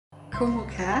Cornwall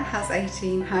Care has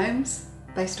 18 homes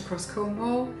based across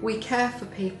Cornwall. We care for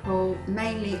people,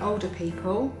 mainly older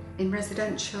people, in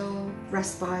residential,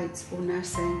 respite or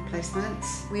nursing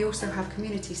placements. We also have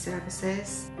community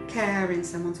services, care in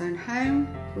someone's own home.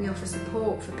 We offer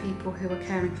support for people who are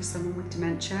caring for someone with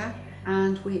dementia.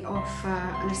 And we offer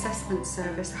an assessment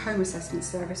service, a home assessment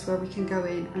service, where we can go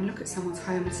in and look at someone's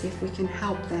home and see if we can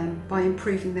help them by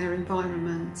improving their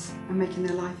environment and making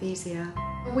their life easier.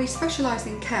 We specialise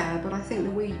in care, but I think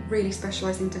that we really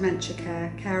specialise in dementia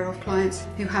care of clients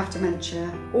who have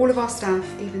dementia. All of our staff,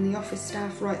 even the office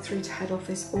staff right through to head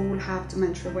office, all have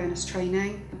dementia awareness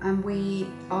training, and we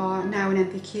are now an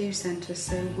NVQ centre,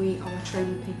 so we are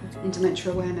training people in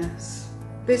dementia awareness.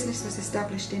 Business was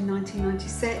established in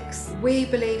 1996. We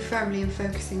believe firmly in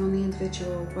focusing on the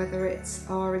individual, whether it's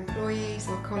our employees,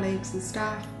 our colleagues and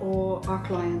staff, or our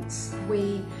clients.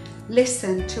 We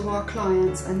listen to our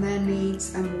clients and their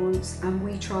needs and wants, and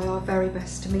we try our very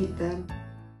best to meet them.